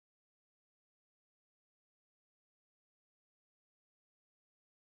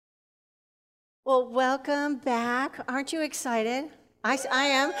Well, welcome back. Aren't you excited? I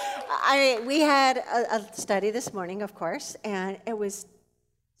am. We had a study this morning, of course, and it was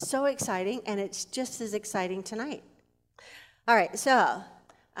so exciting, and it's just as exciting tonight. All right, so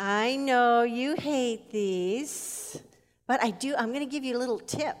I know you hate these, but I'm going to give you little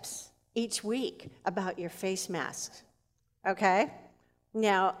tips each week about your face masks, okay?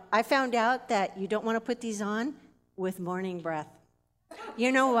 Now, I found out that you don't want to put these on with morning breath.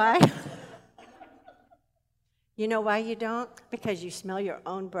 You know why? You know why you don't? Because you smell your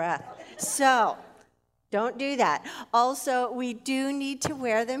own breath. So, don't do that. Also, we do need to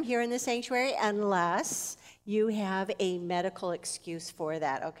wear them here in the sanctuary unless you have a medical excuse for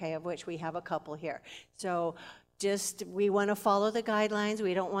that, okay, of which we have a couple here. So, we want to follow the guidelines.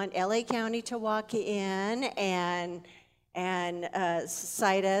 We don't want LA County to walk in and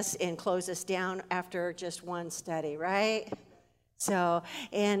cite us and close us down after just one study, right? So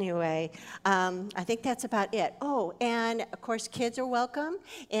anyway, I think that's about it. Oh, and of course, kids are welcome.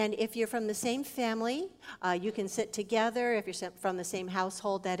 And if you're from the same family, you can sit together. If you're from the same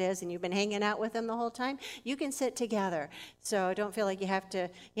household, that is, and you've been hanging out with them the whole time, you can sit together. So don't feel like you have to,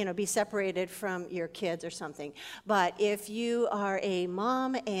 be separated from your kids or something. But if you are a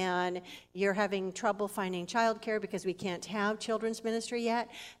mom and you're having trouble finding childcare because we can't have children's ministry yet,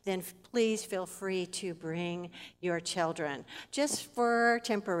 then please feel free to bring your children. Just for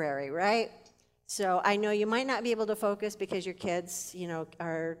temporary, right? So I know you might not be able to focus because your kids,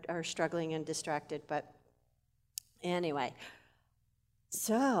 are struggling and distracted, but anyway.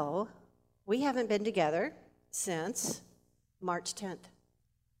 So we haven't been together since March 10th.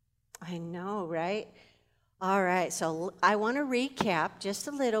 I know, right? All right, so I want to recap just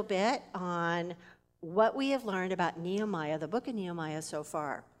a little bit on what we have learned about Nehemiah, the book of Nehemiah so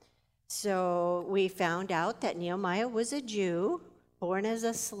far. So we found out that Nehemiah was a Jew born as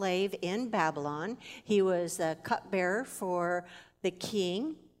a slave in Babylon. He was the cupbearer for the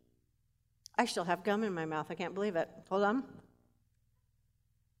king. I still have gum in my mouth. I can't believe it. Hold on.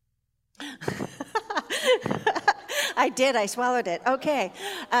 I did. I swallowed it. Okay.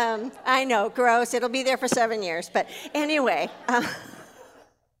 I know. Gross. It'll be there for 7 years. But anyway,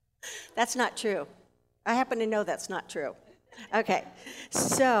 that's not true. I happen to know that's not true. Okay,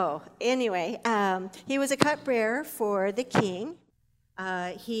 so anyway, he was a cupbearer for the king.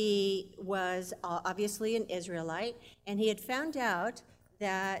 He was obviously an Israelite, and he had found out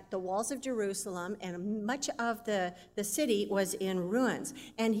that the walls of Jerusalem and much of the city was in ruins,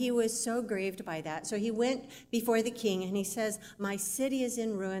 and he was so grieved by that. So he went before the king, and he says, "My city is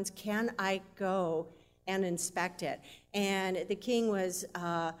in ruins. Can I go and inspect it?" And the king was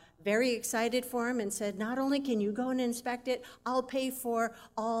very excited for him and said, "Not only can you go and inspect it, I'll pay for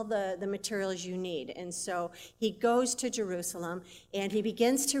all the materials you need." And so he goes to Jerusalem and he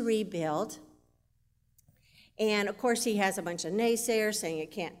begins to rebuild. And of course, he has a bunch of naysayers saying it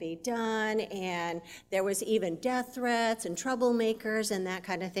can't be done. And there was even death threats and troublemakers and that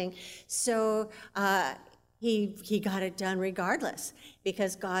kind of thing. So he got it done regardless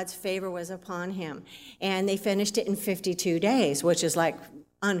because God's favor was upon him. And they finished it in 52 days, which is like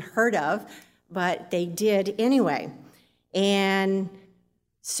unheard of, but they did anyway. And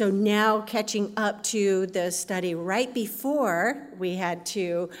so now catching up to the study right before we had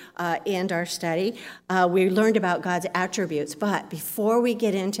to end our study, we learned about God's attributes. But before we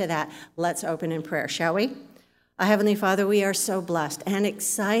get into that, let's open in prayer, shall we? Heavenly Father, we are so blessed and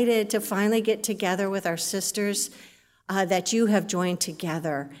excited to finally get together with our sisters that you have joined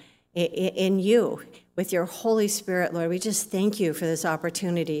together in you with your Holy Spirit, Lord. We just thank you for this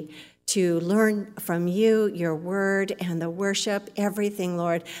opportunity to learn from you, your word, and the worship, everything,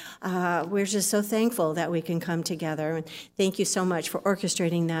 Lord. We're just so thankful that we can come together. And thank you so much for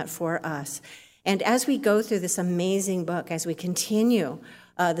orchestrating that for us. And as we go through this amazing book, as we continue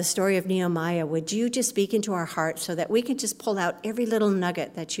the story of Nehemiah, would you just speak into our hearts so that we can just pull out every little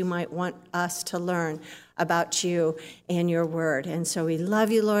nugget that you might want us to learn about you and your word. And so we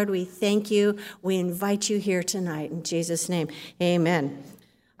love you, Lord. We thank you. We invite you here tonight. In Jesus' name, amen.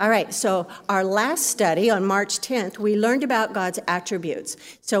 All right, so our last study on March 10th, we learned about God's attributes.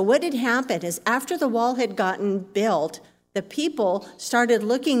 So what had happened is after the wall had gotten built, the people started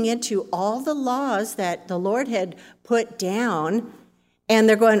looking into all the laws that the Lord had put down. And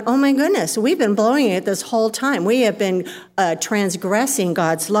they're going, "Oh my goodness, we've been blowing it this whole time. We have been transgressing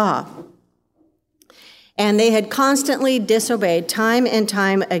God's law." And they had constantly disobeyed time and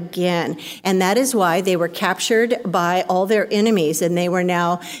time again. And that is why they were captured by all their enemies and they were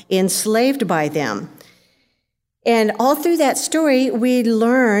now enslaved by them. And all through that story, we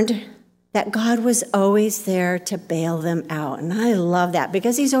learned that God was always there to bail them out. And I love that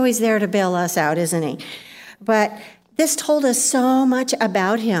because he's always there to bail us out, isn't he? But this told us so much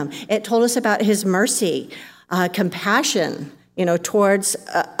about him. It told us about his mercy, compassion, towards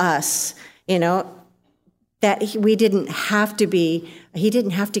us, that he didn't have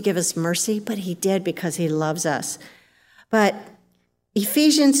to give us mercy, but he did because he loves us. But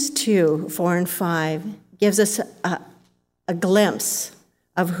Ephesians 2, 4 and 5 gives us a glimpse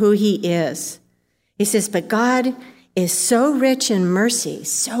of who he is. He says, but God is so rich in mercy,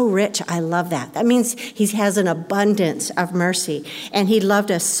 so rich. I love that. That means he has an abundance of mercy. And he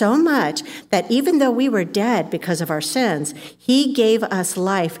loved us so much that even though we were dead because of our sins, he gave us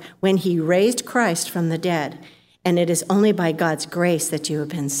life when he raised Christ from the dead. And it is only by God's grace that you have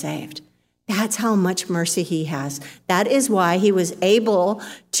been saved. That's how much mercy he has. That is why he was able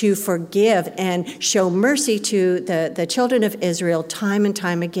to forgive and show mercy to the children of Israel time and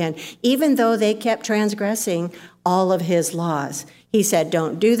time again, even though they kept transgressing all of his laws. He said,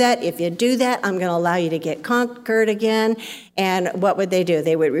 don't do that. If you do that, I'm going to allow you to get conquered again. And what would they do?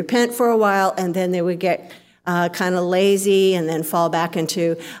 They would repent for a while, and then they would get kind of lazy and then fall back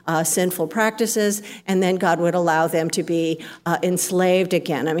into sinful practices, and then God would allow them to be enslaved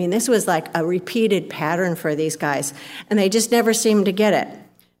again. I mean, this was like a repeated pattern for these guys, and they just never seemed to get it.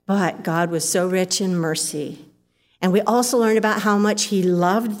 But God was so rich in mercy. And we also learned about how much he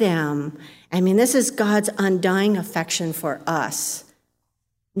loved them. I mean, this is God's undying affection for us,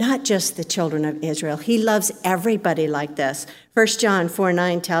 not just the children of Israel. He loves everybody like this. 1 John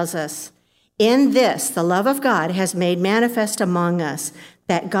 4:9 tells us, in this, the love of God has made manifest among us,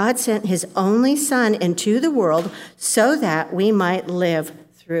 that God sent his only Son into the world so that we might live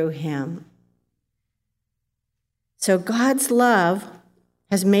through him. So God's love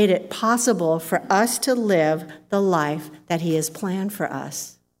has made it possible for us to live the life that he has planned for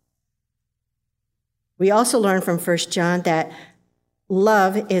us. We also learn from 1 John that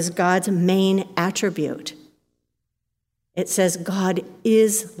love is God's main attribute. It says God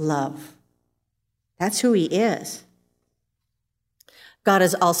is love. That's who he is. God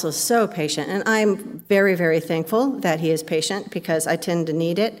is also so patient, and I'm very, very thankful that he is patient because I tend to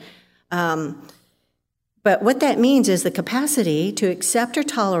need it. But what that means is the capacity to accept or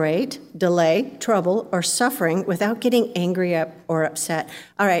tolerate delay, trouble, or suffering without getting angry or upset.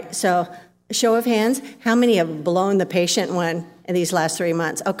 All right, so show of hands, how many have blown the patient one in these last 3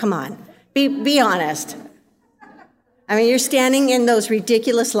 months? Oh, come on, be honest. I mean, you're standing in those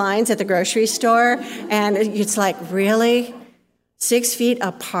ridiculous lines at the grocery store, and it's like, really? 6 feet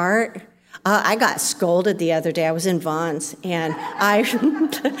apart? I got scolded the other day. I was in Vaughn's, and I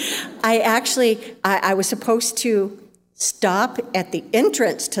was supposed to stop at the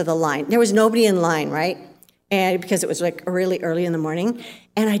entrance to the line. There was nobody in line, right? And because it was like really early in the morning,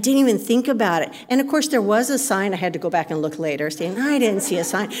 and I didn't even think about it. And of course, there was a sign. I had to go back and look later, saying, I didn't see a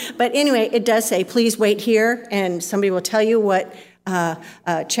sign. But anyway, it does say, please wait here, and somebody will tell you what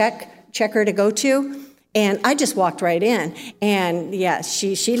checker to go to. And I just walked right in. And yeah,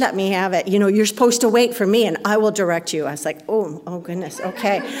 she let me have it. You're supposed to wait for me, and I will direct you. I was like, oh goodness,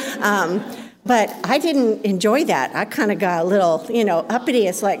 okay. But I didn't enjoy that. I kind of got a little, uppity.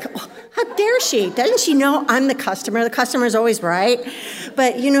 It's like, oh, how dare she? Doesn't she know I'm the customer? The customer's always right.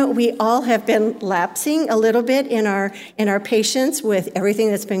 But, we all have been lapsing a little bit in our patience with everything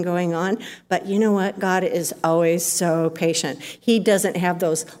that's been going on. But you know what? God is always so patient. He doesn't have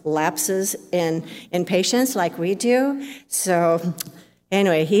those lapses in patience like we do. So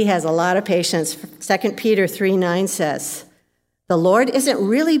anyway, he has a lot of patience. 2 Peter 3:9 says, the Lord isn't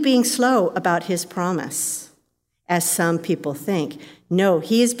really being slow about his promise, as some people think. No,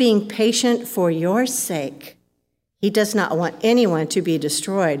 he is being patient for your sake. He does not want anyone to be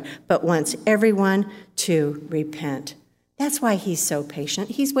destroyed, but wants everyone to repent. That's why he's so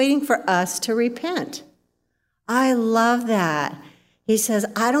patient. He's waiting for us to repent. I love that. He says,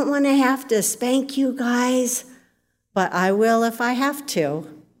 I don't want to have to spank you guys, but I will if I have to,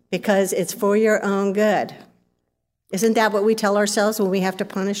 because it's for your own good. Isn't that what we tell ourselves when we have to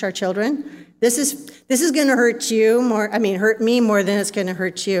punish our children? This is going to hurt you more. Hurt me more than it's going to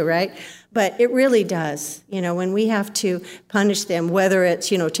hurt you, right? But it really does. When we have to punish them, whether it's,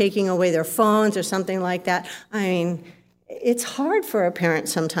 taking away their phones or something like that. It's hard for a parent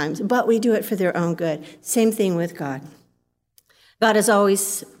sometimes, but we do it for their own good. Same thing with God. God is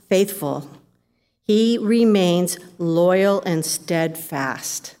always faithful. He remains loyal and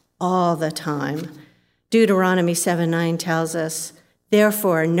steadfast all the time. Deuteronomy 7:9 tells us,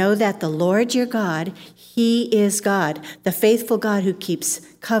 therefore, know that the Lord your God, he is God, the faithful God who keeps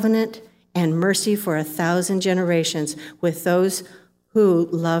covenant and mercy for 1,000 generations with those who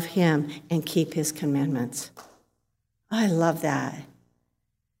love him and keep his commandments. I love that.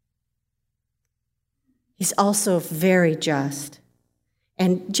 He's also very just.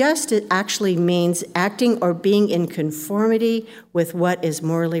 And just actually means acting or being in conformity with what is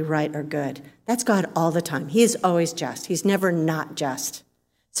morally right or good. That's God all the time. He is always just. He's never not just.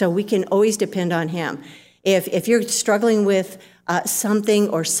 So we can always depend on him. If you're struggling with something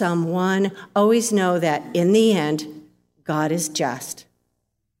or someone, always know that in the end, God is just.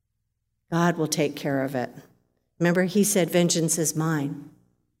 God will take care of it. Remember, he said, vengeance is mine,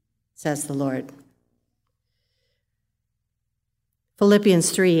 says the Lord.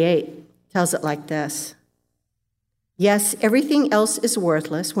 Philippians 3:8 tells it like this. Yes, everything else is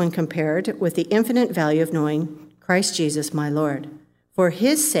worthless when compared with the infinite value of knowing Christ Jesus, my Lord. For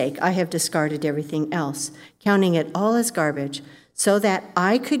his sake, I have discarded everything else, counting it all as garbage, so that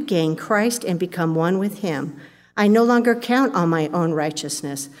I could gain Christ and become one with him. I no longer count on my own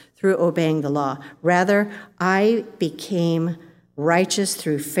righteousness through obeying the law. Rather, I became righteous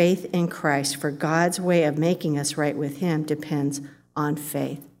through faith in Christ, for God's way of making us right with him depends on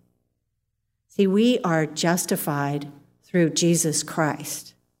faith. See, we are justified through Jesus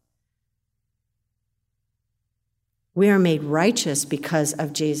Christ. We are made righteous because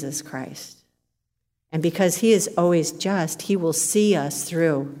of Jesus Christ. And because he is always just, he will see us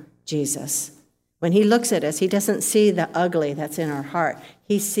through Jesus. When he looks at us, he doesn't see the ugly that's in our heart.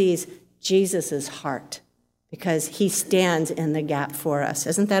 He sees Jesus' heart because he stands in the gap for us.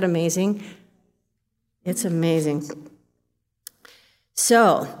 Isn't that amazing? It's amazing.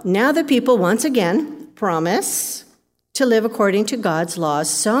 So now the people once again promise to live according to God's laws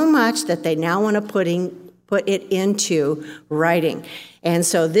so much that they now want to put it into writing. And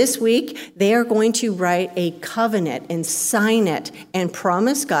so this week, they are going to write a covenant and sign it and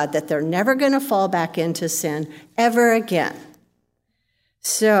promise God that they're never going to fall back into sin ever again.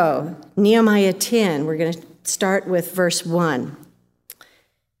 So Nehemiah 10, we're going to start with verse 1.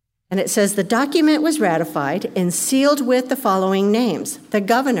 And it says, the document was ratified and sealed with the following names. The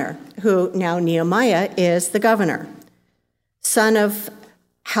governor, who now Nehemiah is the governor, son of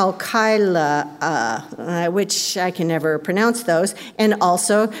Hilkiah, which I can never pronounce those, and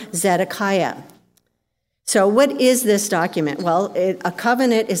also Zedekiah. So what is this document? Well, a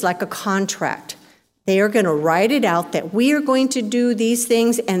covenant is like a contract. They are going to write it out that we are going to do these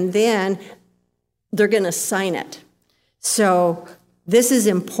things, and then they're going to sign it. So this is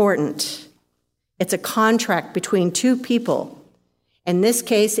important. It's a contract between two people. In this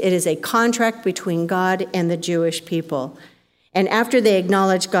case, it is a contract between God and the Jewish people. And after they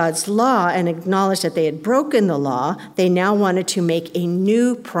acknowledged God's law and acknowledged that they had broken the law, they now wanted to make a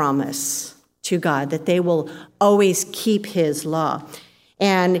new promise to God that they will always keep his law.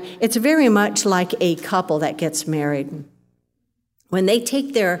 And it's very much like a couple that gets married. When they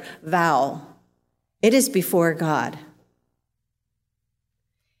take their vow, it is before God.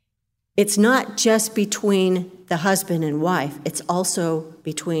 It's not just between the husband and wife. It's also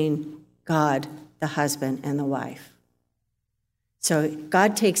between God, the husband, and the wife. So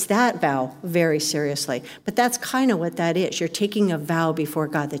God takes that vow very seriously. But that's kind of what that is. You're taking a vow before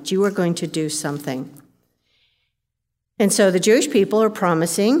God that you are going to do something. And so the Jewish people are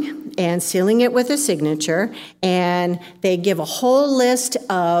promising and sealing it with a signature, and they give a whole list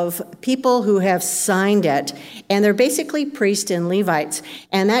of people who have signed it, and they're basically priests and Levites.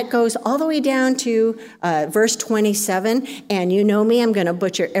 And that goes all the way down to verse 27, and you know me, I'm going to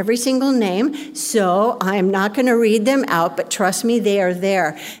butcher every single name, so I'm not going to read them out, but trust me, they are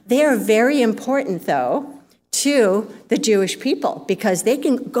there. They are very important, though, to the Jewish people because they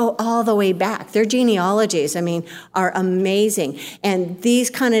can go all the way back. Their genealogies, are amazing. And these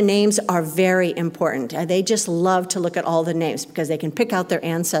kind of names are very important. They just love to look at all the names because they can pick out their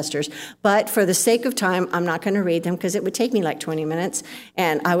ancestors. But for the sake of time, I'm not going to read them because it would take me like 20 minutes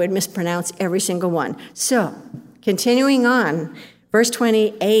and I would mispronounce every single one. So, continuing on, verse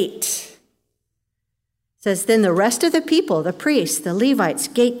 28. Says, then the rest of the people, the priests, the Levites,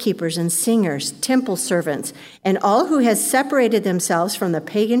 gatekeepers and singers, temple servants, and all who had separated themselves from the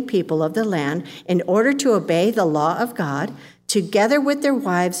pagan people of the land in order to obey the law of God, together with their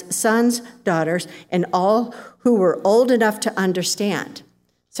wives, sons, daughters, and all who were old enough to understand.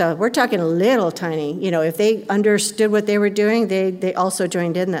 So we're talking a little tiny, if they understood what they were doing, they also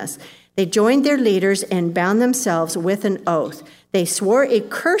joined in this. They joined their leaders and bound themselves with an oath. They swore a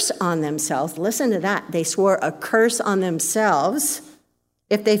curse on themselves. Listen to that. They swore a curse on themselves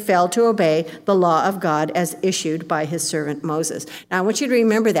if they failed to obey the law of God as issued by his servant Moses. Now, I want you to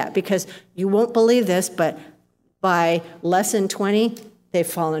remember that because you won't believe this, but by lesson 20, they've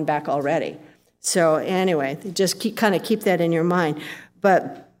fallen back already. So anyway, just keep that in your mind.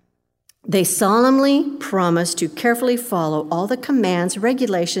 But they solemnly promised to carefully follow all the commands,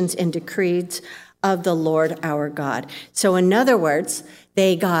 regulations, and decrees of the Lord our God. So in other words,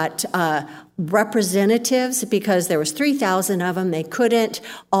 they got representatives because there was 3,000 of them. They couldn't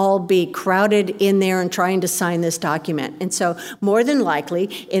all be crowded in there and trying to sign this document. And so more than likely,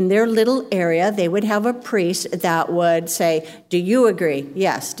 in their little area, they would have a priest that would say, do you agree?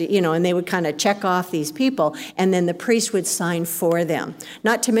 Yes. And they would kind of check off these people, and then the priest would sign for them.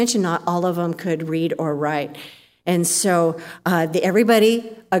 Not to mention, not all of them could read or write. And so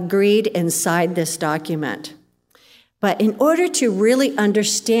everybody agreed and signed this document. But in order to really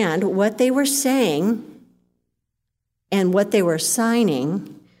understand what they were saying and what they were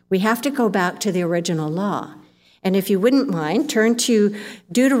signing, we have to go back to the original law. And if you wouldn't mind, turn to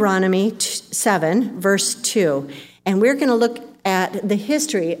Deuteronomy 7, verse 2. And we're going to look at the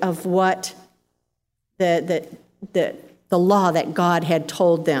history of what the law that God had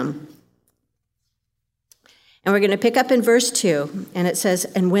told them. And we're going to pick up in verse 2, and it says,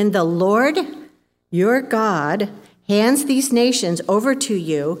 "And when the Lord your God hands these nations over to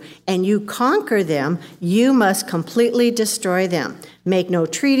you, and you conquer them, you must completely destroy them. Make no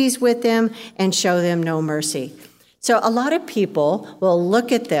treaties with them, and show them no mercy." So a lot of people will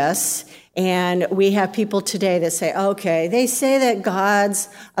look at this, and we have people today that say, okay, they say that God's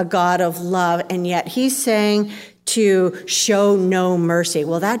a God of love, and yet he's saying to show no mercy.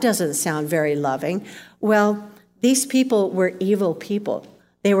 Well, that doesn't sound very loving. Well, these people were evil people.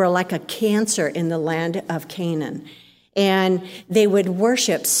 They were like a cancer in the land of Canaan. And they would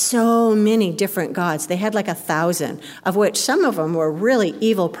worship so many different gods. They had like 1,000, of which some of them were really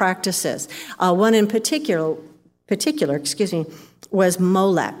evil practices. One in particular, was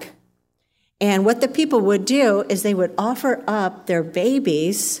Molech. And what the people would do is they would offer up their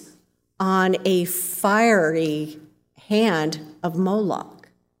babies on a fiery hand of Moloch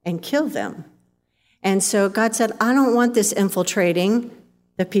and kill them. And so God said, I don't want this infiltrating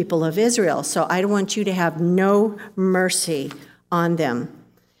the people of Israel, so I want you to have no mercy on them.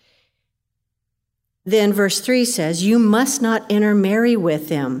 Then verse 3 says, "You must not intermarry with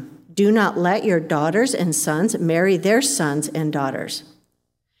them. Do not let your daughters and sons marry their sons and daughters."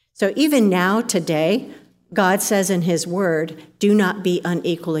 So even now, today, God says in his word, do not be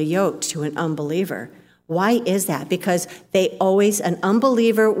unequally yoked to an unbeliever. Why is that? Because an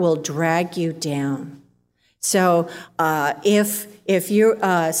unbeliever will drag you down. So if you're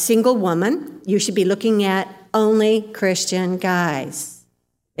a single woman, you should be looking at only Christian guys.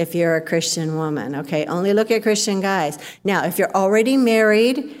 If you're a Christian woman, okay, only look at Christian guys. Now, if you're already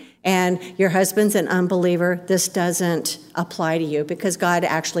married and your husband's an unbeliever, this doesn't apply to you because God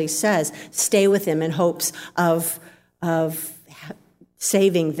actually says, stay with him in hopes of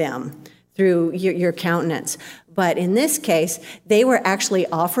saving them through your countenance. But in this case, they were actually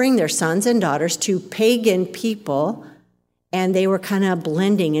offering their sons and daughters to pagan people, and they were kind of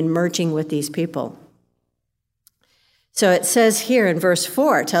blending and merging with these people. So it says here in verse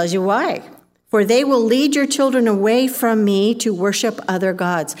 4, it tells you why. "For they will lead your children away from me to worship other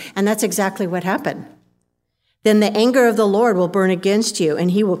gods." And that's exactly what happened. "Then the anger of the Lord will burn against you,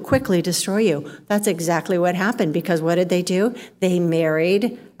 and he will quickly destroy you." That's exactly what happened, because what did they do? They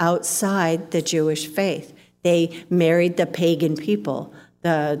married outside the Jewish faith. They married the pagan people,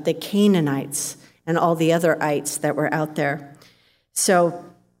 the Canaanites, and all the other ites that were out there. So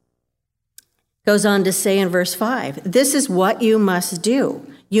goes on to say in verse 5, "This is what you must do.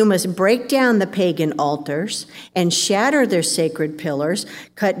 You must break down the pagan altars and shatter their sacred pillars,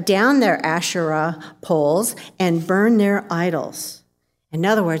 cut down their Asherah poles, and burn their idols." In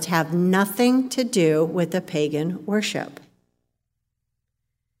other words, have nothing to do with the pagan worship.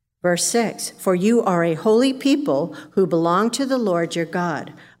 Verse 6, "For you are a holy people who belong to the Lord your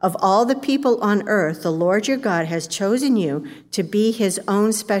God. Of all the people on earth, the Lord your God has chosen you to be his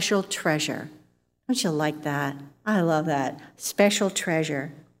own special treasure." Don't you like that? I love that. Special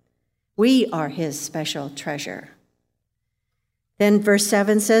treasure. We are his special treasure. Then verse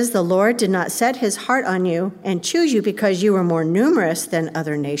 7 says, "The Lord did not set his heart on you and choose you because you were more numerous than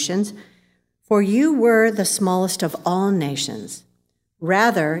other nations, for you were the smallest of all nations.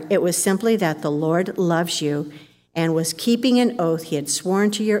 Rather, it was simply that the Lord loves you and was keeping an oath he had sworn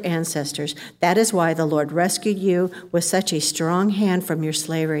to your ancestors. That is why the Lord rescued you with such a strong hand from your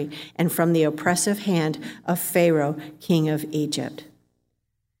slavery and from the oppressive hand of Pharaoh, king of Egypt.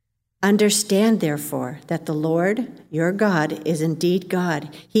 Understand, therefore, that the Lord, your God, is indeed God.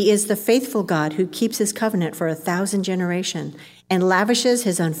 He is the faithful God who keeps his covenant for 1,000 generations and lavishes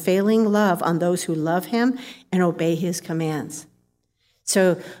his unfailing love on those who love him and obey his commands."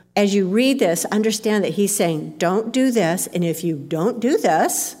 So as you read this, understand that he's saying, don't do this. And if you don't do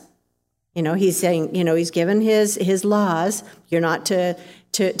this, he's saying, he's given his laws. You're not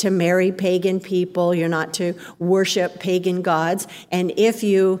to marry pagan people. You're not to worship pagan gods. And if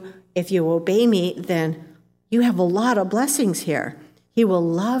you obey me, then you have a lot of blessings here. He will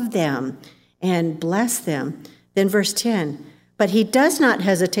love them and bless them. Then verse 10, but he does not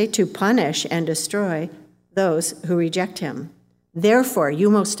hesitate to punish and destroy those who reject him. Therefore, you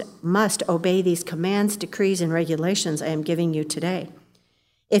must obey these commands, decrees, and regulations I am giving you today.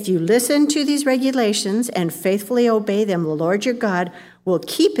 If you listen to these regulations and faithfully obey them, the Lord your God will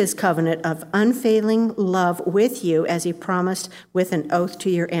keep his covenant of unfailing love with you as he promised with an oath to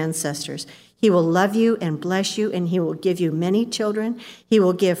your ancestors. He will love you and bless you, and he will give you many children. He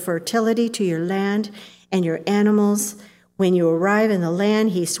will give fertility to your land and your animals. When you arrive in the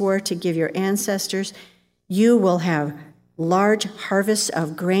land he swore to give your ancestors, you will have large harvests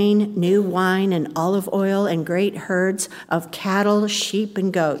of grain, new wine, and olive oil, and great herds of cattle, sheep,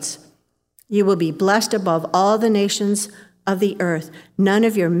 and goats. You will be blessed above all the nations of the earth. None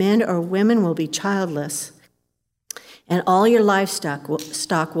of your men or women will be childless, and all your livestock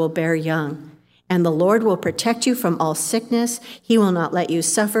will bear young. And the Lord will protect you from all sickness. He will not let you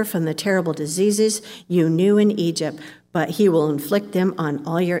suffer from the terrible diseases you knew in Egypt, but he will inflict them on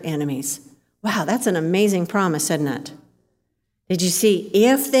all your enemies. Wow, that's an amazing promise, isn't it? Did you see?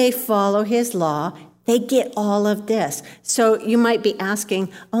 If they follow his law, they get all of this. So you might be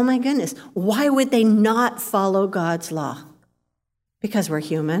asking, oh my goodness, why would they not follow God's law? Because we're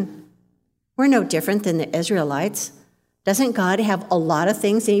human. We're no different than the Israelites. Doesn't God have a lot of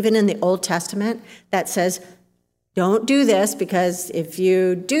things, even in the Old Testament, that says, don't do this, because if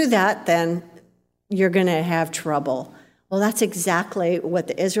you do that, then you're going to have trouble. Well, that's exactly what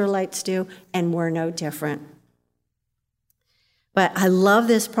the Israelites do, and we're no different. But I love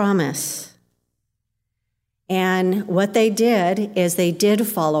this promise. And what they did is they did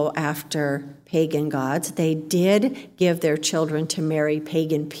follow after pagan gods. They did give their children to marry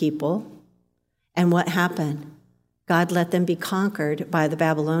pagan people. And what happened? God let them be conquered by the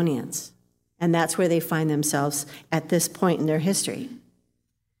Babylonians. And that's where they find themselves at this point in their history.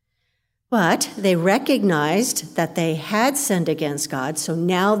 But they recognized that they had sinned against God, so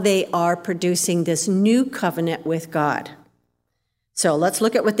now they are producing this new covenant with God. So let's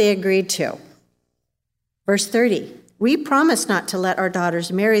look at what they agreed to. Verse 30, we promise not to let our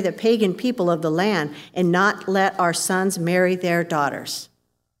daughters marry the pagan people of the land and not let our sons marry their daughters.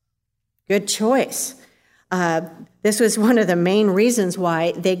 Good choice. This was one of the main reasons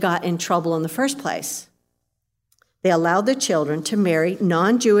why they got in trouble in the first place. They allowed the children to marry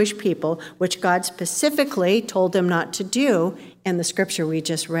non-Jewish people, which God specifically told them not to do in the scripture we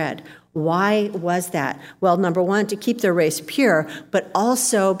just read. Why was that? Well, number one, to keep their race pure, but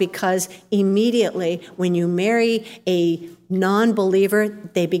also because immediately when you marry a non-believer,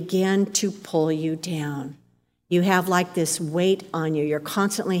 they begin to pull you down. You have like this weight on you. You're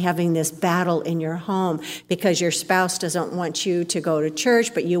constantly having this battle in your home because your spouse doesn't want you to go to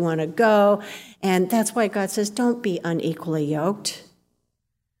church, but you want to go. And that's why God says, don't be unequally yoked.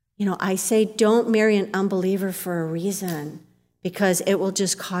 I say don't marry an unbeliever for a reason, because it will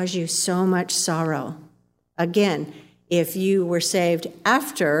just cause you so much sorrow. Again, if you were saved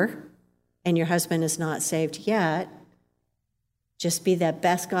after and your husband is not saved yet, just be that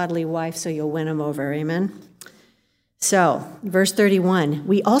best godly wife so you'll win him over. Amen? So, verse 31,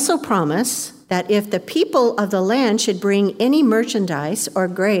 we also promise that if the people of the land should bring any merchandise or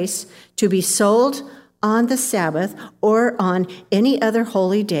grace to be sold on the Sabbath or on any other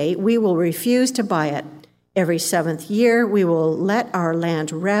holy day, we will refuse to buy it. Every 7th year, we will let our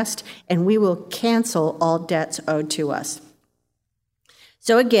land rest, and we will cancel all debts owed to us.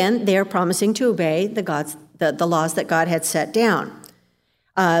 So again, they are promising to obey the laws that God had set down.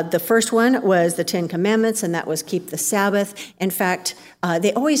 The first one was the 10 Commandments, and that was keep the Sabbath. In fact,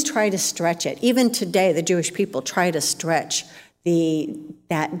 they always try to stretch it. Even today, the Jewish people try to stretch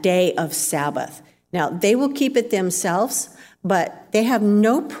that day of Sabbath. Now, they will keep it themselves, but they have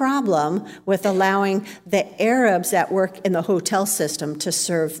no problem with allowing the Arabs that work in the hotel system to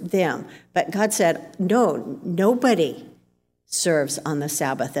serve them. But God said, no, nobody serves on the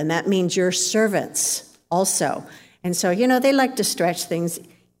Sabbath, and that means your servants also. And so, they like to stretch things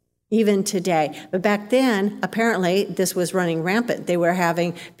even today. But back then, apparently, this was running rampant. They were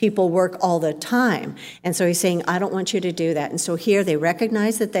having people work all the time. And so he's saying, I don't want you to do that. And so here they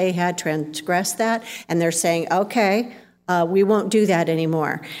recognize that they had transgressed that, and they're saying, okay, we won't do that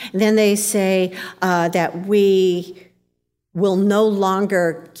anymore. And then they say that we will no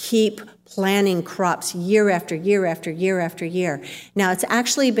longer keep planting crops year after year after year after year. Now, it's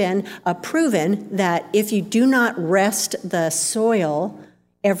actually been proven that if you do not rest the soil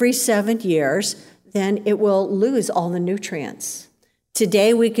every 7 years, then it will lose all the nutrients.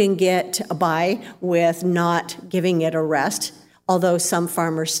 Today, we can get by with not giving it a rest, although some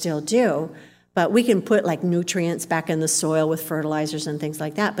farmers still do. But we can put like nutrients back in the soil with fertilizers and things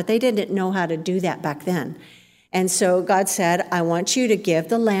like that. But they didn't know how to do that back then. And so God said, I want you to give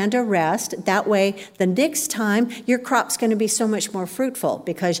the land a rest. That way, the next time, your crop's going to be so much more fruitful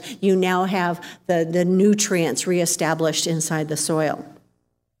because you now have the nutrients reestablished inside the soil.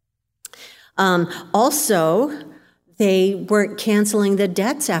 Also, they weren't canceling the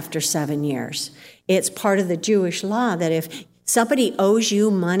debts after 7 years. It's part of the Jewish law that if somebody owes you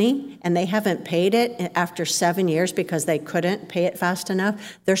money and they haven't paid it after 7 years because they couldn't pay it fast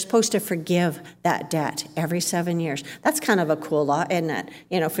enough, they're supposed to forgive that debt every 7 years. That's kind of a cool law, isn't it?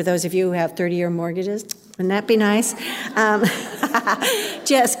 You know, for those of you who have 30-year mortgages, wouldn't that be nice?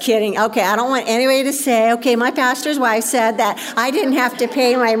 Just kidding. Okay, I don't want anybody to say, okay, my pastor's wife said that I didn't have to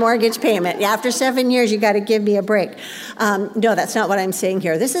pay my mortgage payment. After 7 years, you got to give me a break. No, that's not what I'm saying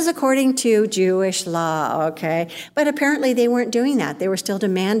here. This is according to Jewish law, okay? But apparently they weren't doing that. They were still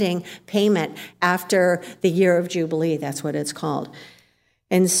demanding payment after the year of Jubilee. That's what it's called.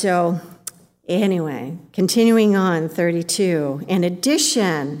 And so, anyway, continuing on, 32. In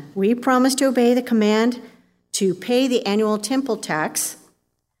addition, we promised to obey the command to pay the annual temple tax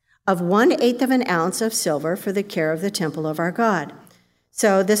of 1/8 of an ounce of silver for the care of the temple of our God.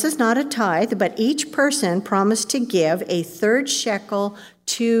 So this is not a tithe, but each person promised to give a 1/3 shekel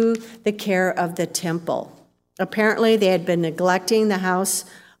to the care of the temple. Apparently, they had been neglecting the house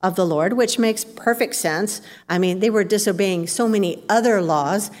of the Lord, which makes perfect sense. I mean, they were disobeying so many other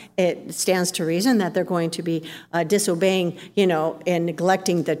laws. It stands to reason that they're going to be disobeying, and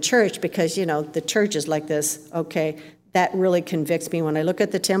neglecting the church because, the church is like this. Okay, that really convicts me when I look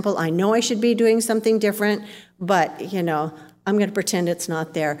at the temple. I know I should be doing something different, but, I'm going to pretend it's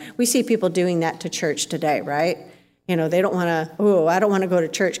not there. We see people doing that to church today, right? They don't want to, I don't want to go to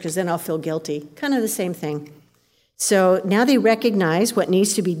church because then I'll feel guilty. Kind of the same thing. So now they recognize what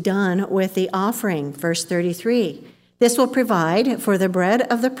needs to be done with the offering. Verse 33, this will provide for the bread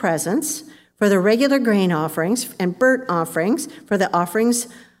of the presence, for the regular grain offerings and burnt offerings, for the offerings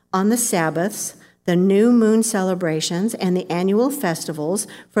on the Sabbaths, the new moon celebrations, and the annual festivals,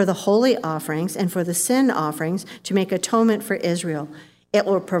 for the holy offerings and for the sin offerings to make atonement for Israel. It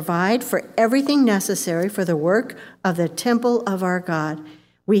will provide for everything necessary for the work of the temple of our God.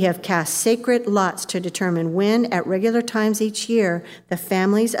 We have cast sacred lots to determine when, at regular times each year, the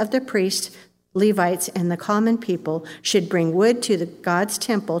families of the priests, Levites, and the common people should bring wood to God's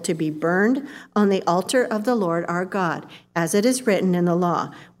temple to be burned on the altar of the Lord our God, as it is written in the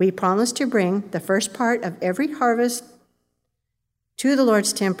law. We promise to bring the first part of every harvest to the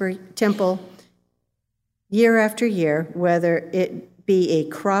Lord's temple year after year, whether it be a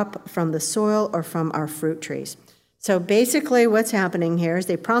crop from the soil or from our fruit trees. So basically what's happening here is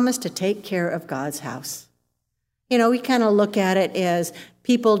they promise to take care of God's house. We kind of look at it as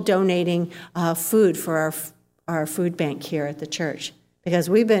people donating food for our food bank here at the church, because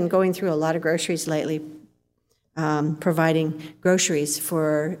we've been going through a lot of groceries lately, providing groceries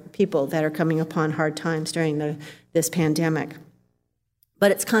for people that are coming upon hard times during this pandemic.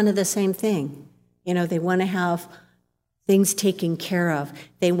 But it's kind of the same thing. They want to have things taken care of.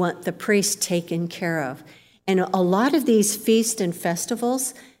 They want the priest taken care of. And a lot of these feasts and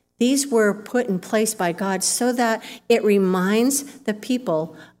festivals, these were put in place by God so that it reminds the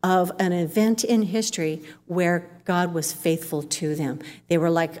people of an event in history where God was faithful to them. They were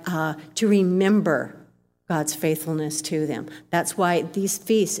like to remember God's faithfulness to them. That's why these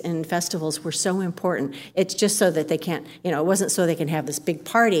feasts and festivals were so important. It's just so that they can't, it wasn't so they can have this big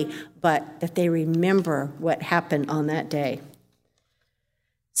party, but that they remember what happened on that day.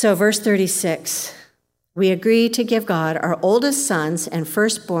 So verse 36. We agree to give God our oldest sons and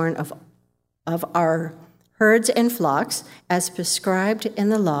firstborn of our herds and flocks, as prescribed in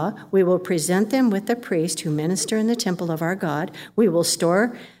the law. We will present them with the priest who minister in the temple of our God. We will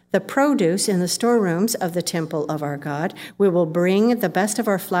store the produce in the storerooms of the temple of our God. We will bring the best of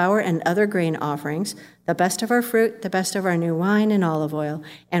our flour and other grain offerings, the best of our fruit, the best of our new wine and olive oil,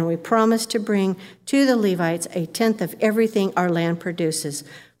 and we promise to bring to the Levites 1/10 of everything our land produces.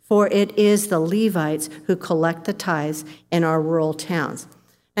 For it is the Levites who collect the tithes in our rural towns.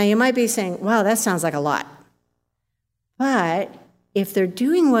 Now, you might be saying, wow, that sounds like a lot. But if they're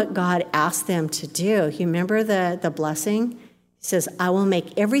doing what God asked them to do, you remember the blessing? He says, I will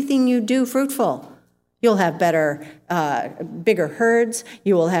make everything you do fruitful. You'll have bigger herds.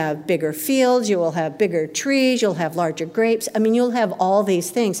 You will have bigger fields. You will have bigger trees. You'll have larger grapes. I mean, you'll have all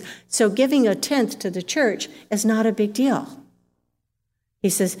these things. So giving a tenth to the church is not a big deal. He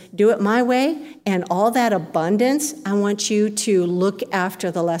says, do it my way, and all that abundance, I want you to look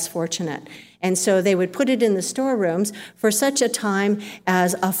after the less fortunate. And so they would put it in the storerooms for such a time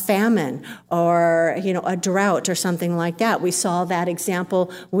as a famine or, a drought or something like that. We saw that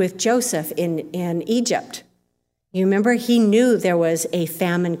example with Joseph in Egypt. You remember, he knew there was a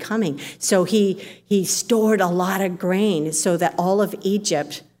famine coming. So he stored a lot of grain so that all of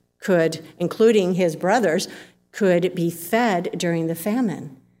Egypt could, including his brothers, could be fed during the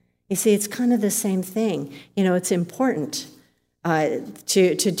famine. You see, it's kind of the same thing. It's important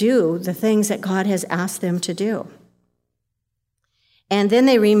to do the things that God has asked them to do. And then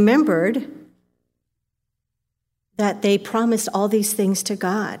they remembered that they promised all these things to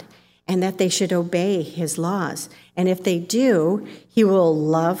God and that they should obey his laws. And if they do, he will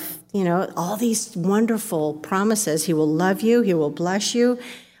love, all these wonderful promises. He will love you. He will bless you.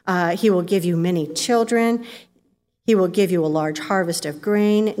 He will give you many children. He will give you a large harvest of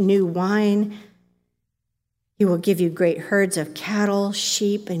grain, new wine. He will give you great herds of cattle,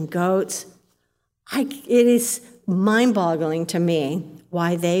 sheep, and goats. It is mind-boggling to me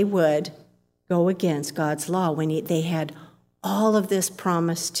why they would go against God's law when they had all of this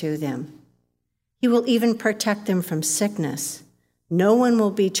promised to them. He will even protect them from sickness. No one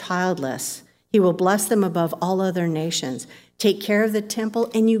will be childless. He will bless them above all other nations. Take care of the temple,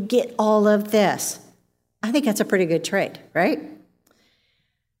 and you get all of this. I think that's a pretty good trade, right?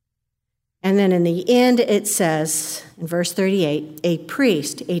 And then in the end, it says, in verse 38, a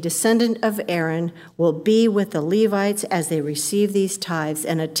priest, a descendant of Aaron, will be with the Levites as they receive these tithes,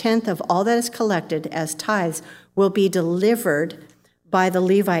 and a tenth of all that is collected as tithes will be delivered by the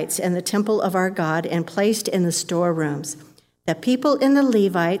Levites in the temple of our God and placed in the storerooms. The people in the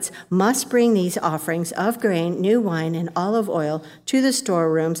Levites must bring these offerings of grain, new wine, and olive oil to the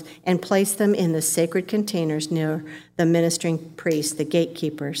storerooms and place them in the sacred containers near the ministering priests, the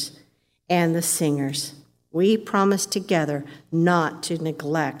gatekeepers, and the singers. We promise together not to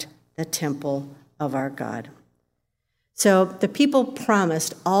neglect the temple of our God. So the people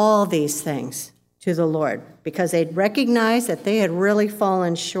promised all these things to the Lord because they'd recognized that they had really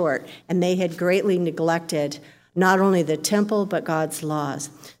fallen short and they had greatly neglected not only the temple, but God's laws.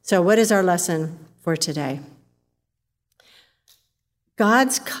 So what is our lesson for today?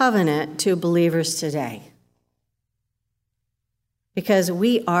 God's covenant to believers today. Because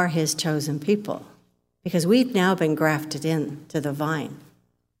we are his chosen people. Because we've now been grafted into the vine.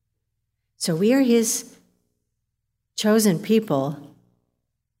 So we are his chosen people.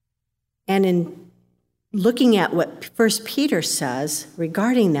 And in looking at what 1 Peter says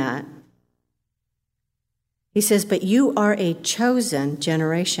regarding that, he says, but you are a chosen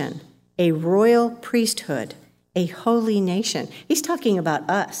generation, a royal priesthood, a holy nation. He's talking about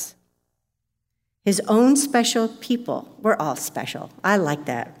us. His own special people. We're all special. I like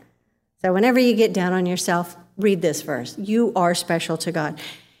that. So whenever you get down on yourself, read this verse. You are special to God.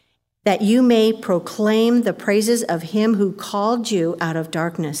 That you may proclaim the praises of him who called you out of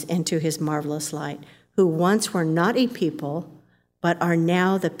darkness into his marvelous light, who once were not a people, but are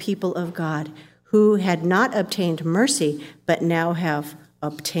now the people of God, who had not obtained mercy, but now have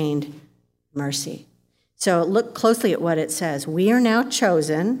obtained mercy. So look closely at what it says. We are now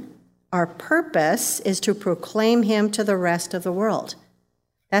chosen. Our purpose is to proclaim him to the rest of the world.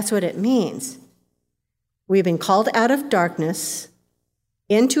 That's what it means. We've been called out of darkness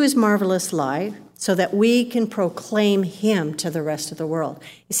into his marvelous light so that we can proclaim him to the rest of the world.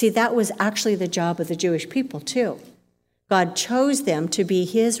 You see, that was actually the job of the Jewish people too. God chose them to be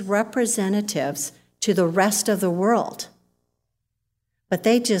his representatives to the rest of the world. But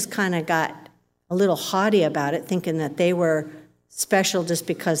they just kind of got a little haughty about it, thinking that they were special just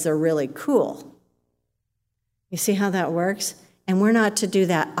because they're really cool. You see how that works? And we're not to do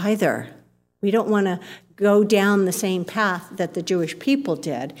that either. We don't want to go down the same path that the Jewish people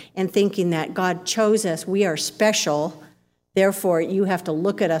did and thinking that God chose us, we are special, therefore you have to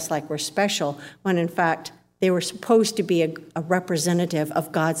look at us like we're special, when in fact they were supposed to be a representative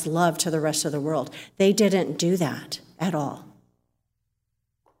of God's love to the rest of the world. They didn't do that at all.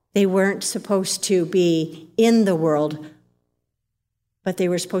 They weren't supposed to be in the world, but they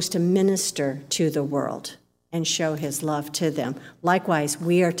were supposed to minister to the world and show his love to them. Likewise,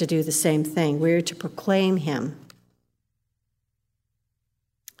 we are to do the same thing. We are to proclaim him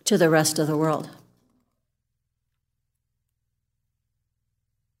to the rest of the world.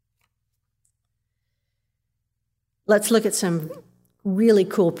 Let's look at some really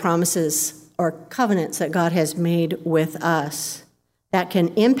cool promises or covenants that God has made with us that can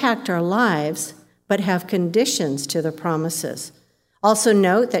impact our lives, but have conditions to the promises. Also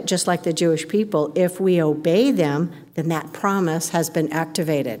note that just like the Jewish people, if we obey them, then that promise has been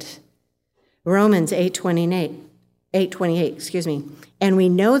activated. Romans 8:28, and we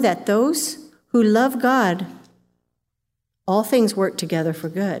know that those who love God, all things work together for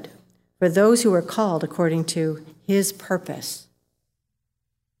good, for those who are called according to his purpose.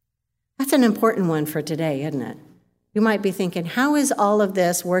 That's an important one for today, isn't it? You might be thinking, how is all of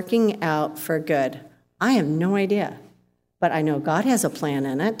this working out for good? I have no idea, but I know God has a plan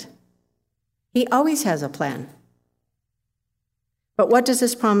in it. He always has a plan. But what does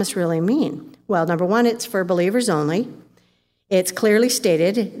this promise really mean? Well, number one, it's for believers only. It's clearly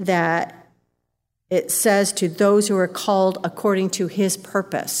stated that it says to those who are called according to his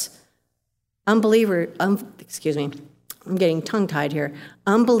purpose. I'm getting tongue-tied here.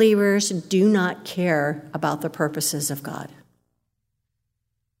 Unbelievers do not care about the purposes of God.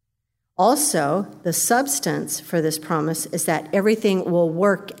 Also, the substance for this promise is that everything will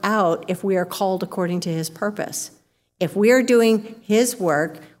work out if we are called according to his purpose. If we are doing his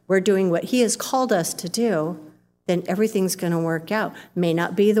work, we're doing what he has called us to do, then everything's going to work out. May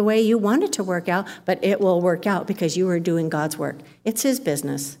not be the way you want it to work out, but it will work out because you are doing God's work. It's his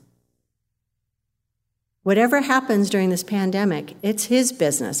business. Whatever happens during this pandemic, it's his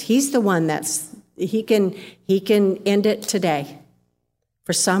business. He's the one he can end it today.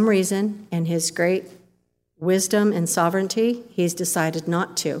 For some reason, in his great wisdom and sovereignty, he's decided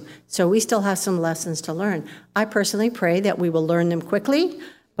not to. So we still have some lessons to learn. I personally pray that we will learn them quickly,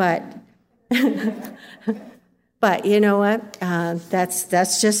 but but you know what?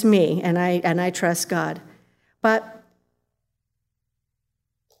 That's just me, and I trust God. But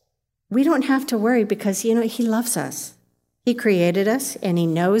we don't have to worry because, he loves us. He created us, and he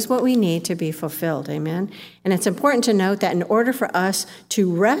knows what we need to be fulfilled. Amen? And it's important to note that in order for us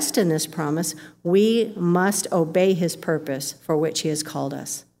to rest in this promise, we must obey his purpose for which he has called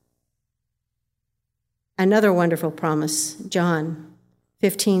us. Another wonderful promise, John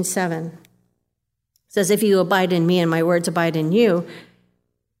 15:7, says, if you abide in me and my words abide in you,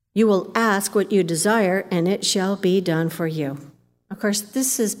 you will ask what you desire, and it shall be done for you. Of course,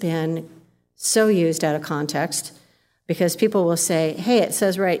 this has been so used out of context because people will say, hey, it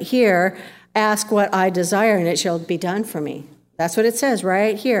says right here, ask what I desire and it shall be done for me. That's what it says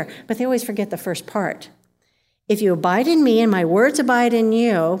right here. But they always forget the first part. If you abide in me and my words abide in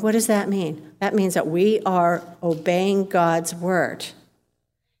you, what does that mean? That means that we are obeying God's word.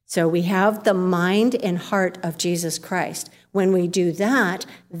 So we have the mind and heart of Jesus Christ. When we do that,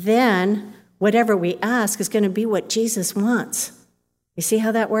 then whatever we ask is going to be what Jesus wants. You see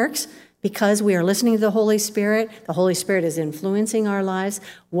how that works? Because we are listening to the Holy Spirit is influencing our lives.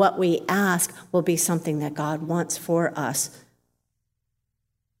 What we ask will be something that God wants for us.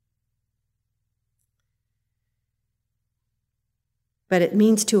 But it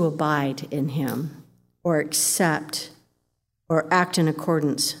means to abide in him, or accept, or act in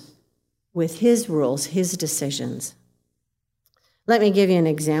accordance with his rules, his decisions. Let me give you an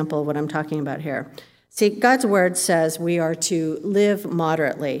example of what I'm talking about here. See, God's word says we are to live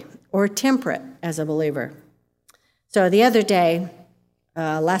moderately or temperate as a believer. So the other day,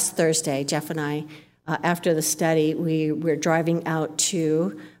 last Thursday, Jeff and I, after the study, we were driving out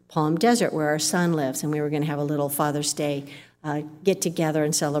to Palm Desert where our son lives, and we were going to have a little Father's Day get-together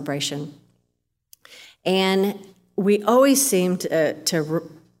and celebration. And we always seemed to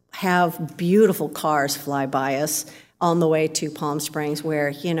have beautiful cars fly by us on the way to Palm Springs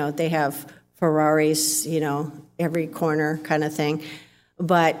where, they have Ferraris, every corner kind of thing.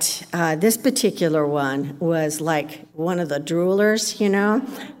 But this particular one was like one of the droolers,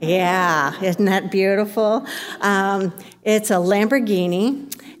 Yeah, isn't that beautiful? It's a Lamborghini.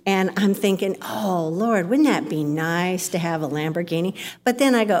 And I'm thinking, oh, Lord, wouldn't that be nice to have a Lamborghini? But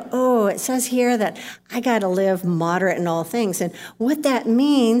then I go, oh, it says here that I got to live moderate in all things. And what that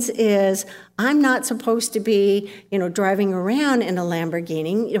means is I'm not supposed to be, driving around in a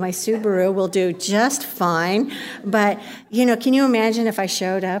Lamborghini. My Subaru will do just fine. But, can you imagine if I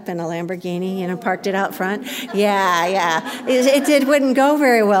showed up in a Lamborghini, parked it out front? Yeah. It wouldn't go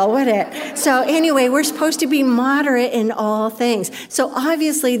very well, would it? So anyway, we're supposed to be moderate in all things. So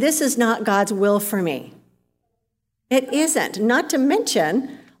obviously, this is not God's will for me. It isn't. Not to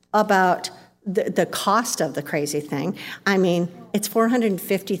mention about the cost of the crazy thing. I mean, it's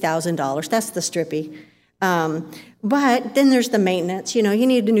 $450,000. That's the strippy. But then there's the maintenance. You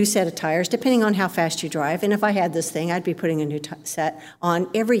need a new set of tires, depending on how fast you drive. And if I had this thing, I'd be putting a new set on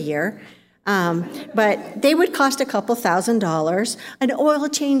every year. But they would cost a couple $1,000. An oil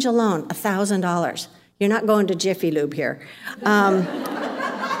change alone, $1,000. You're not going to Jiffy Lube here.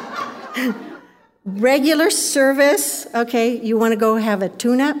 Regular service, okay, you want to go have a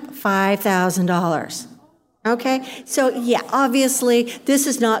tune-up, $5,000. Okay, so yeah, obviously, this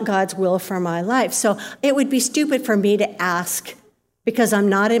is not God's will for my life. So it would be stupid for me to ask because I'm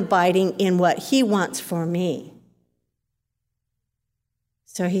not abiding in what he wants for me.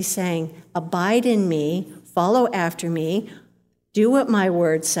 So he's saying, abide in me, follow after me, do what my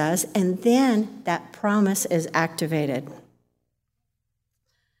word says, and then that promise is activated.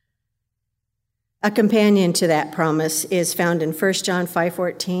 A companion to that promise is found in 1 John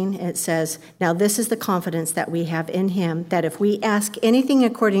 5:14. It says, now this is the confidence that we have in him, that if we ask anything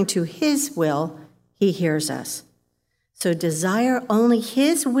according to his will, he hears us. So desire only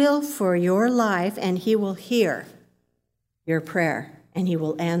his will for your life, and he will hear your prayer, and he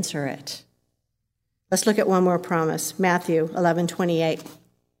will answer it. Let's look at one more promise, Matthew 11:28. It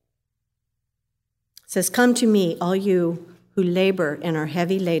says, come to me, all you who labor and are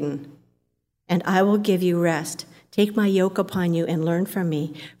heavy laden, and I will give you rest. Take my yoke upon you and learn from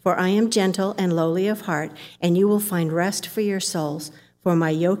me, for I am gentle and lowly of heart, and you will find rest for your souls, for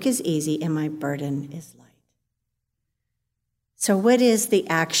my yoke is easy and my burden is light. So what is the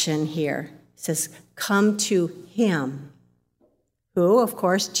action here? It says, come to him. Who? Of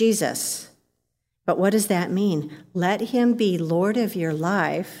course, Jesus. But what does that mean? Let him be Lord of your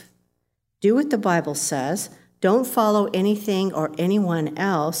life. Do what the Bible says. Don't follow anything or anyone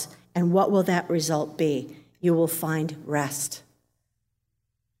else. And what will that result be? You will find rest.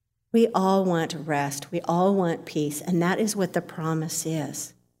 We all want rest. We all want peace. And that is what the promise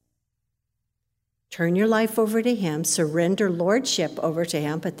is. Turn your life over to him. Surrender lordship over to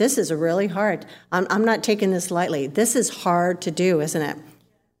him. But this is really hard. I'm not taking this lightly. This is hard to do, isn't it?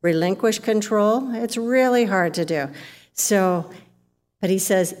 Relinquish control. It's really hard to do. But he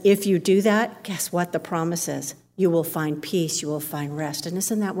says, if you do that, guess what the promise is? You will find peace, you will find rest. And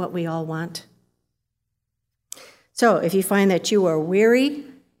isn't that what we all want? So if you find that you are weary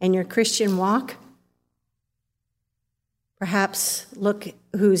in your Christian walk, perhaps look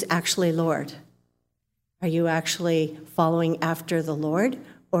who's actually Lord. Are you actually following after the Lord,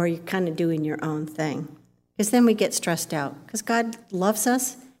 or are you kind of doing your own thing? Because then we get stressed out. Because God loves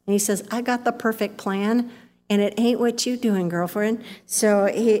us, and he says, I got the perfect plan, and it ain't what you doing, girlfriend.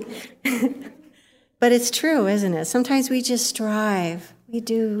 But it's true, isn't it? Sometimes we just strive.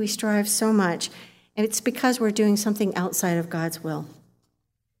 We strive so much. And it's because we're doing something outside of God's will.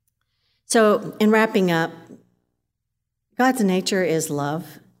 So in wrapping up, God's nature is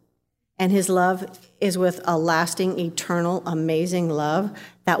love. And his love is with a lasting, eternal, amazing love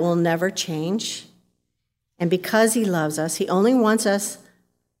that will never change. And because he loves us, he only wants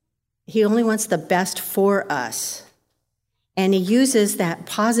the best for us. And he uses that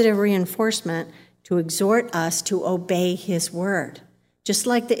positive reinforcement to exhort us to obey his word. Just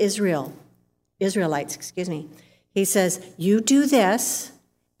like the Israelites. He says, you do this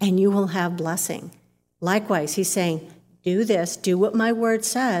and you will have blessing. Likewise, he's saying, do this, do what my word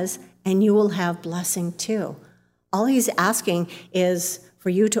says, and you will have blessing too. All he's asking is for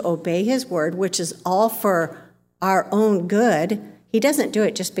you to obey his word, which is all for our own good. He doesn't do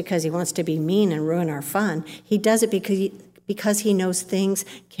it just because he wants to be mean and ruin our fun. He does it because he knows things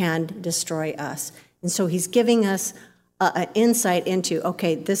can destroy us. And so he's giving us an insight into,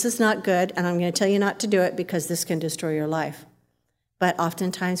 okay, this is not good, and I'm going to tell you not to do it because this can destroy your life. But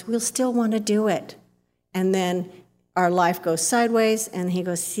oftentimes we'll still want to do it. And then our life goes sideways, and he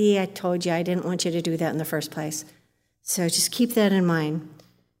goes, see, I told you I didn't want you to do that in the first place. So just keep that in mind.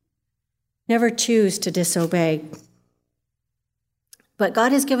 Never choose to disobey. But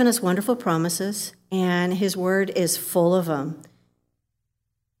God has given us wonderful promises, and his word is full of them.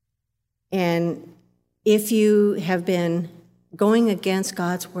 And if you have been going against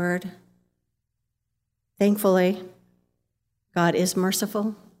God's word, thankfully, God is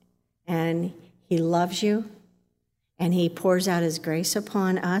merciful, and he loves you, and he pours out his grace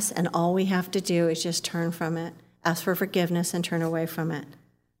upon us, and all we have to do is just turn from it, ask for forgiveness, and turn away from it.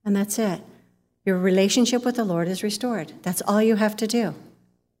 And that's it. Your relationship with the Lord is restored. That's all you have to do.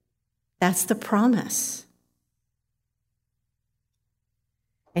 That's the promise.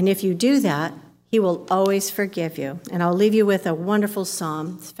 And if you do that, he will always forgive you. And I'll leave you with a wonderful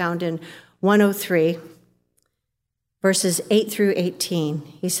psalm. It's found in 103, verses 8 through 18.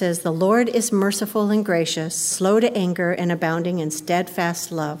 He says, the Lord is merciful and gracious, slow to anger and abounding in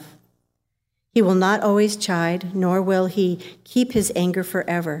steadfast love. He will not always chide, nor will he keep his anger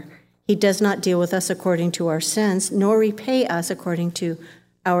forever. He does not deal with us according to our sins, nor repay us according to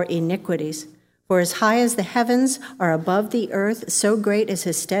our iniquities. For as high as the heavens are above the earth, so great is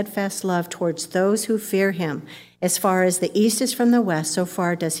his steadfast love towards those who fear him. As far as the east is from the west, so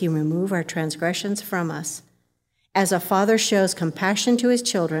far does he remove our transgressions from us. As a father shows compassion to his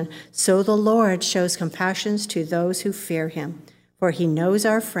children, so the Lord shows compassion to those who fear him. For he knows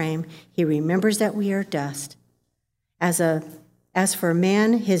our frame, he remembers that we are dust. As for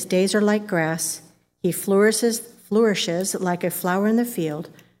man, his days are like grass. He flourishes like a flower in the field.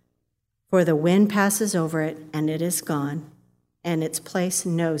 For the wind passes over it, and it is gone, and its place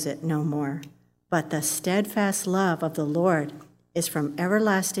knows it no more. But the steadfast love of the Lord is from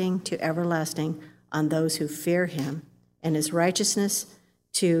everlasting to everlasting on those who fear him, and his righteousness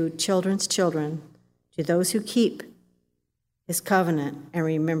to children's children, to those who keep his covenant and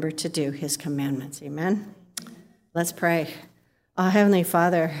remember to do his commandments. Amen. Let's pray. Heavenly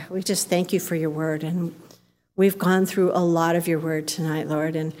Father, we just thank you for your word, and we've gone through a lot of your word tonight,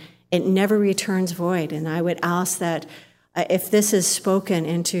 Lord, and it never returns void. And I would ask that if this is spoken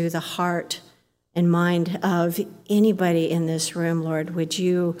into the heart and mind of anybody in this room, Lord, would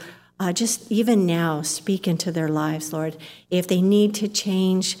you just even now speak into their lives, Lord. If they need to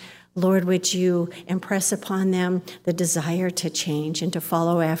change, Lord, would you impress upon them the desire to change and to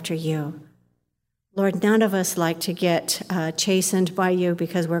follow after you. Lord, none of us like to get chastened by you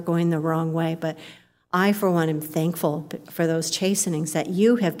because we're going the wrong way, but I, for one, am thankful for those chastenings that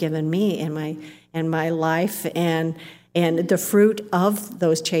you have given me in my life and the fruit of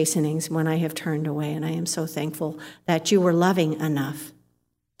those chastenings when I have turned away. And I am so thankful that you were loving enough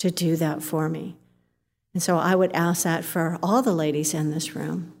to do that for me. And so I would ask that for all the ladies in this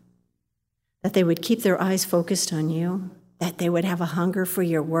room, that they would keep their eyes focused on you, that they would have a hunger for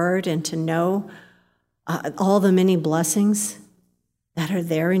your word and to know all the many blessings that are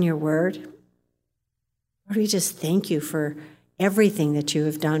there in your word. Lord, we just thank you for everything that you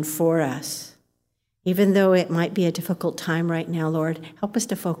have done for us. Even though it might be a difficult time right now, Lord, help us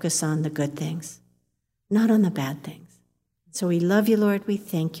to focus on the good things, not on the bad things. So we love you, Lord. We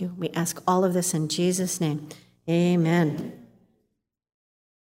thank you. We ask all of this in Jesus' name. Amen.